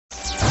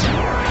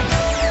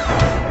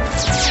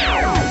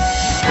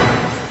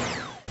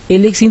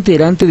El ex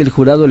integrante del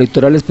Jurado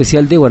Electoral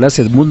Especial de Huaraz,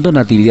 Edmundo,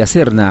 Natividad,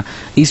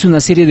 hizo una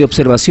serie de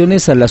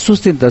observaciones a la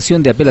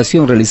sustentación de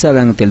apelación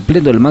realizada ante el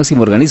Pleno del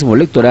máximo organismo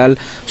electoral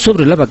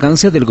sobre la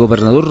vacancia del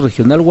gobernador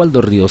regional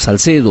Waldo Ríos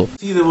Salcedo.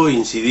 Sí debo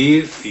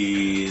incidir,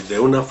 y de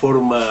una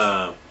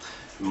forma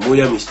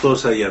muy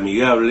amistosa y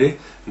amigable,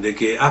 de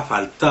que ha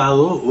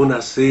faltado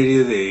una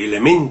serie de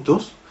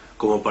elementos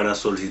como para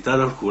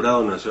solicitar al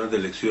Jurado Nacional de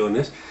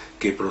Elecciones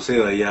que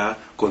proceda ya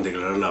con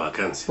declarar la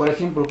vacancia. Por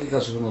ejemplo, ¿qué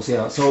casos no se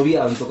ha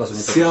obviado en todo caso?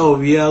 Se ha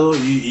obviado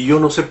y yo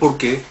no sé por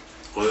qué,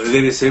 o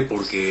debe ser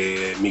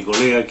porque mi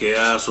colega que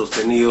ha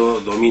sostenido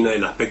domina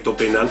el aspecto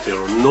penal,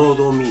 pero no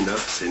domina,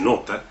 se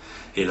nota,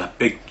 el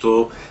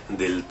aspecto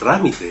del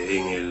trámite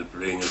en el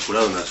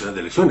Jurado Nacional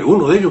de Elecciones.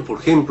 Uno de ellos,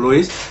 por ejemplo,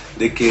 es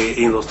de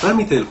que en los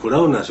trámites del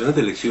Jurado Nacional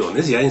de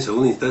Elecciones, ya en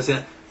segunda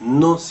instancia,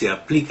 no se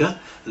aplica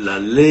la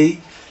ley,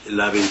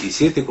 la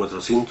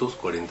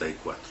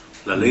 27444.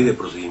 La ley de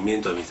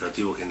procedimiento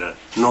administrativo general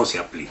no se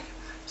aplica.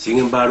 Sin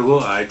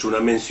embargo, ha hecho una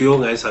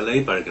mención a esa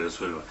ley para que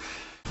resuelva.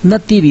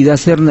 Natividad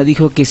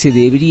dijo que se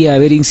debería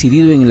haber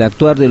incidido en el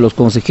actuar de los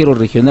consejeros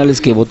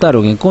regionales que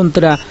votaron en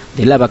contra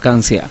de la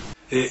vacancia.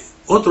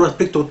 Otro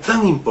aspecto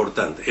tan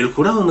importante, el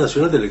Jurado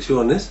Nacional de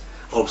Elecciones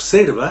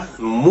observa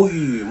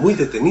muy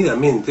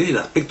detenidamente el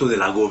aspecto de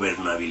la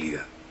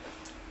gobernabilidad.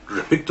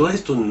 Respecto a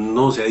esto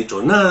no se ha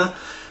dicho nada,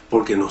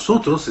 porque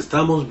nosotros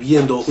estamos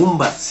viendo un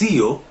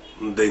vacío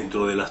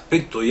dentro del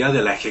aspecto ya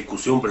de la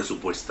ejecución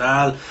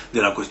presupuestal,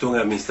 de la cuestión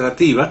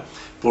administrativa,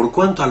 por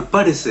cuanto al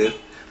parecer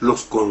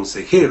los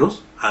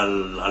consejeros,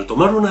 al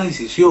tomar una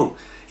decisión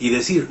y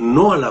decir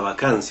no a la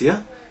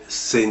vacancia,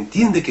 se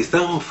entiende que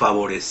están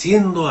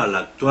favoreciendo al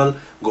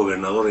actual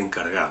gobernador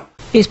encargado.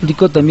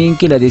 Explicó también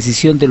que la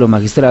decisión de los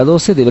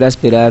magistrados se deberá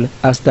esperar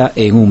hasta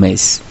en un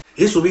mes.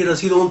 Eso hubiera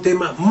sido un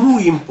tema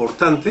muy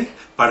importante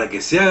para que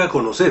se haga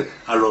conocer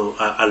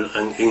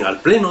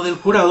al Pleno del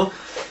Jurado,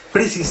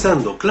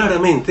 precisando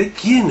claramente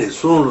quiénes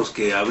son los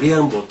que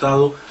habrían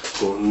votado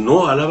con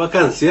no a la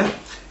vacancia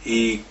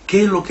y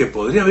qué es lo que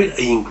podría haber,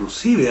 e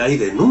inclusive hay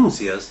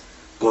denuncias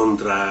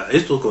contra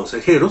estos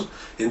consejeros.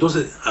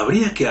 Entonces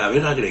habría que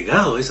haber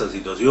agregado esa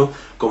situación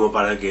como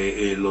para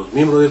que los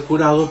miembros del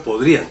jurado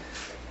podrían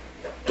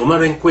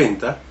tomar en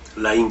cuenta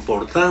la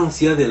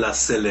importancia de la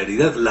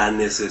celeridad, la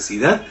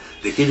necesidad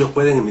de que ellos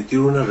puedan emitir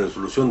una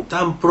resolución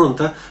tan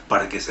pronta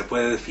para que se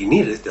pueda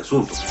definir este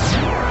asunto.